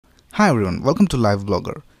Hi everyone, welcome to Live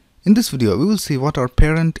Blogger. In this video, we will see what are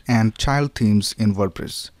parent and child themes in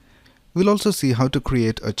WordPress. We'll also see how to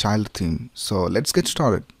create a child theme. So let's get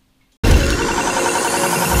started.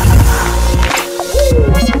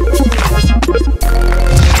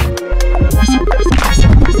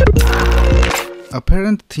 A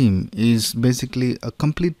parent theme is basically a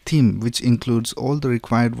complete theme which includes all the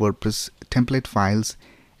required WordPress template files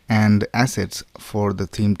and assets for the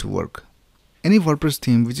theme to work. Any WordPress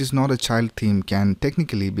theme which is not a child theme can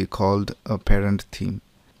technically be called a parent theme.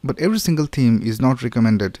 But every single theme is not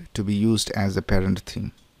recommended to be used as a parent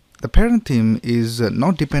theme. The parent theme is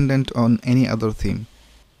not dependent on any other theme.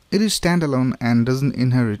 It is standalone and doesn't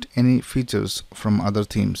inherit any features from other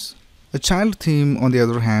themes. A child theme, on the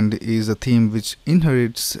other hand, is a theme which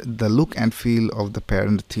inherits the look and feel of the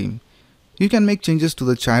parent theme. You can make changes to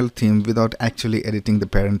the child theme without actually editing the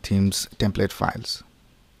parent theme's template files.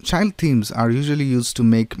 Child themes are usually used to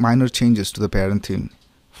make minor changes to the parent theme.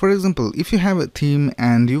 For example, if you have a theme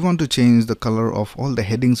and you want to change the color of all the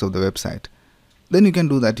headings of the website, then you can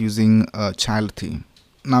do that using a child theme.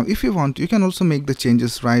 Now, if you want, you can also make the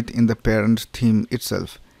changes right in the parent theme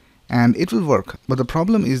itself, and it will work. But the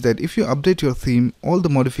problem is that if you update your theme, all the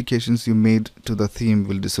modifications you made to the theme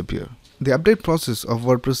will disappear. The update process of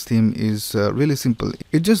WordPress theme is really simple.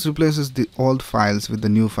 It just replaces the old files with the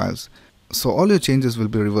new files. So all your changes will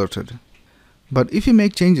be reverted. But if you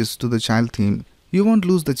make changes to the child theme, you won't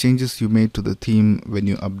lose the changes you made to the theme when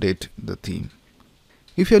you update the theme.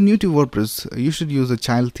 If you're new to WordPress, you should use a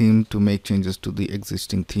child theme to make changes to the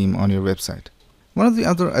existing theme on your website. One of the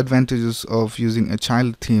other advantages of using a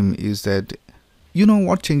child theme is that you know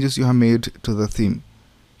what changes you have made to the theme.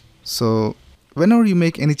 So whenever you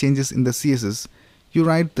make any changes in the CSS, you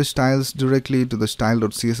write the styles directly to the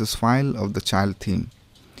style.css file of the child theme.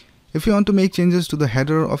 If you want to make changes to the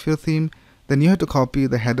header of your theme, then you have to copy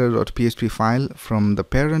the header.php file from the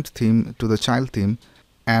parent theme to the child theme,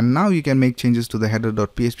 and now you can make changes to the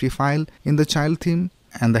header.php file in the child theme,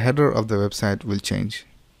 and the header of the website will change.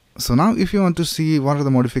 So now if you want to see what are the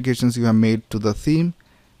modifications you have made to the theme,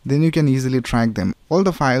 then you can easily track them. All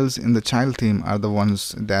the files in the child theme are the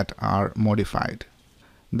ones that are modified.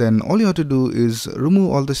 Then all you have to do is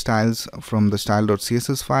remove all the styles from the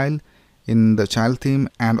style.css file in the child theme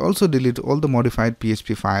and also delete all the modified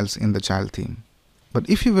PHP files in the child theme. But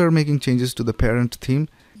if you were making changes to the parent theme,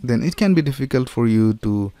 then it can be difficult for you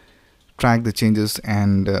to track the changes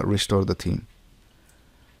and restore the theme.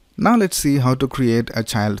 Now let's see how to create a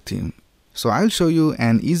child theme. So I'll show you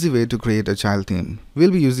an easy way to create a child theme.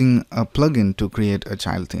 We'll be using a plugin to create a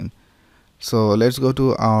child theme. So let's go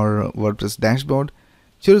to our WordPress dashboard.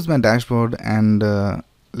 Here is my dashboard, and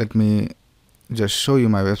let me just show you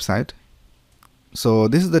my website. So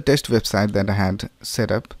this is the test website that I had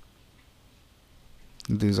set up.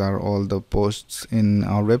 These are all the posts in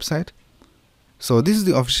our website. So this is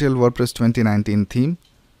the official WordPress 2019 theme.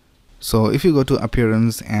 So if you go to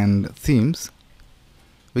appearance and themes,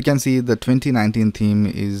 we can see the 2019 theme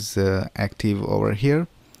is active over here.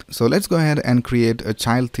 So let's go ahead and create a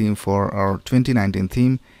child theme for our 2019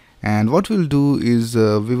 theme. And what we'll do is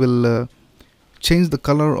we will change the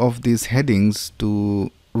color of these headings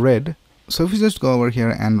to red. So if you just go over here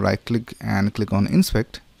and right click and click on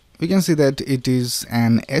inspect, we can see that it is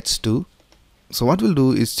an H2. So what we'll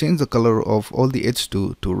do is change the color of all the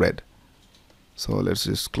H2 to red. So let's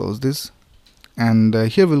just close this. And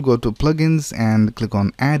here we'll go to plugins and click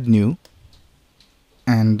on add new.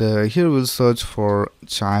 And here we'll search for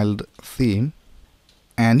child theme.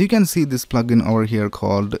 And you can see this plugin over here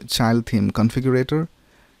called child theme configurator.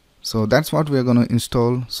 So that's what we're going to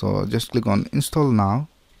install. So just click on install now.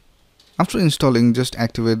 After installing, just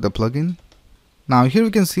activate the plugin. Now here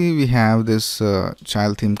we can see we have this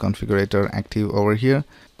child theme configurator active over here.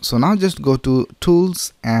 So now just go to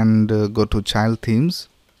tools and go to child themes.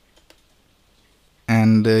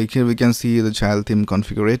 And here we can see the child theme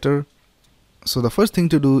configurator. So the first thing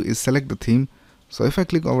to do is select the theme. So if I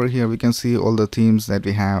click over here, we can see all the themes that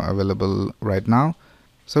we have available right now.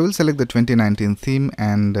 So we'll select the 2019 theme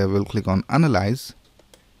and we'll click on analyze.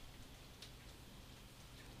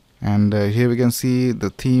 And here we can see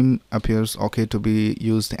the theme appears okay to be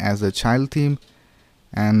used as a child theme,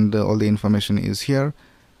 and all the information is here.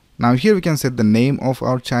 Now here we can set the name of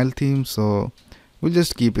our child theme, so we'll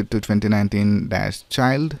just keep it to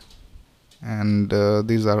 2019-child, and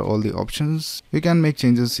these are all the options. You can make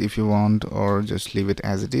changes if you want, or just leave it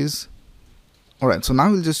as it is. Alright, so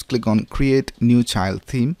now we'll just click on create new child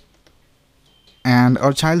theme. And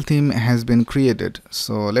our child theme has been created.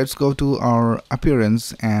 So let's go to our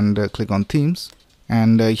appearance and click on themes.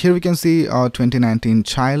 And here we can see our 2019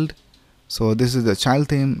 child. So this is the child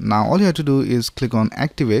theme. Now all you have to do is click on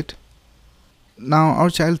activate. Now our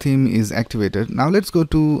child theme is activated. Now let's go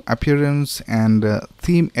to appearance and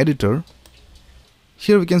theme editor.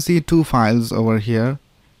 Here we can see two files over here.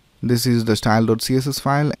 This is the style.css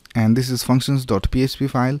file and this is functions.php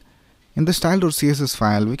file. In the style.css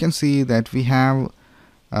file we can see that we have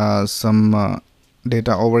some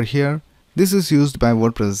data over here. This is used by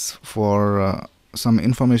WordPress for some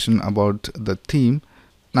information about the theme.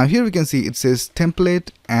 Now here we can see it says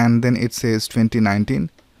template and then it says 2019.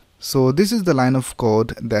 So this is the line of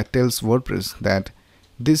code that tells WordPress that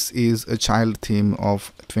this is a child theme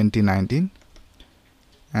of 2019.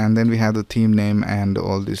 And then we have the theme name and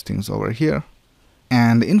all these things over here.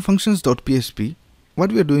 And in functions.php,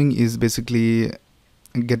 what we are doing is basically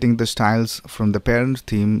getting the styles from the parent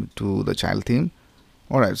theme to the child theme.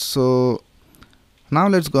 Alright, so now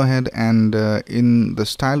let's go ahead and in the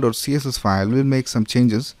style.css file we'll make some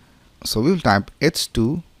changes. So we'll type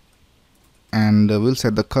h2 and we'll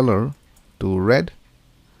set the color to red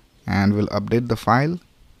and we'll update the file.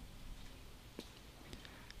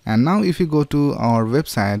 And now if you go to our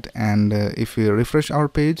website and if we refresh our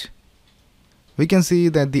page, we can see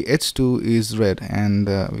that the h2 is red and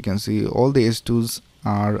we can see all the h2s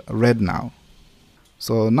are red now.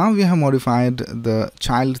 So now we have modified the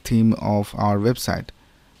child theme of our website.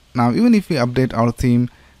 Now even if we update our theme,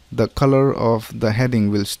 the color of the heading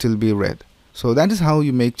will still be red. So that is how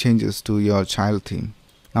you make changes to your child theme.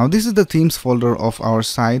 Now this is the themes folder of our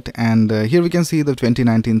site and here we can see the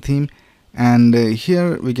 2019 theme and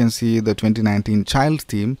here we can see the 2019 child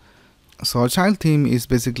theme. So our child theme is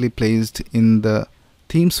basically placed in the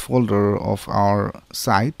themes folder of our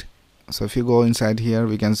site. So if you go inside here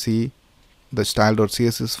we can see the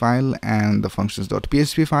style.css file and the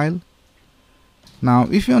functions.php file. Now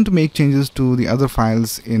if you want to make changes to the other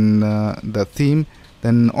files in the theme,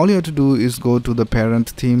 then all you have to do is go to the parent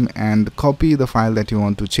theme and copy the file that you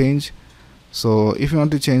want to change. So if you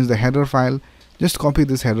want to change the header file, just copy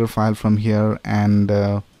this header file from here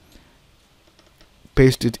and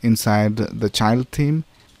paste it inside the child theme,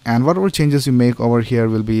 and whatever changes you make over here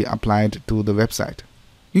will be applied to the website.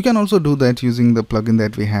 You can also do that using the plugin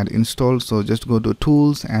that we had installed. So just go to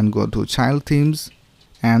tools and go to child themes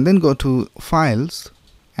and then go to files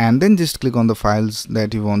and then just click on the files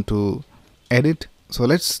that you want to edit. So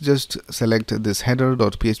let's just select this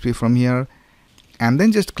header.php from here and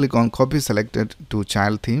then just click on copy selected to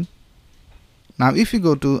child theme. Now if you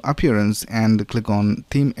go to appearance and click on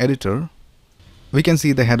theme editor, we can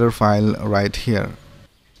see the header file right here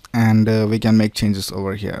and we can make changes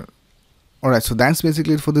over here. Alright, so that's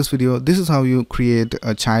basically it for this video. This is how you create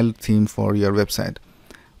a child theme for your website.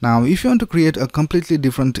 Now if you want to create a completely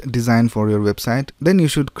different design for your website, then you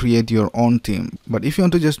should create your own theme. But if you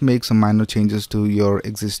want to just make some minor changes to your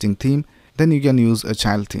existing theme, then you can use a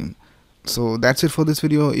child theme. So that's it for this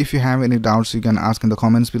video. If you have any doubts, you can ask in the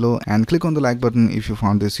comments below and click on the like button if you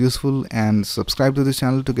found this useful and subscribe to this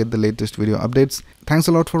channel to get the latest video updates. Thanks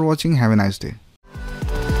a lot for watching. Have a nice day.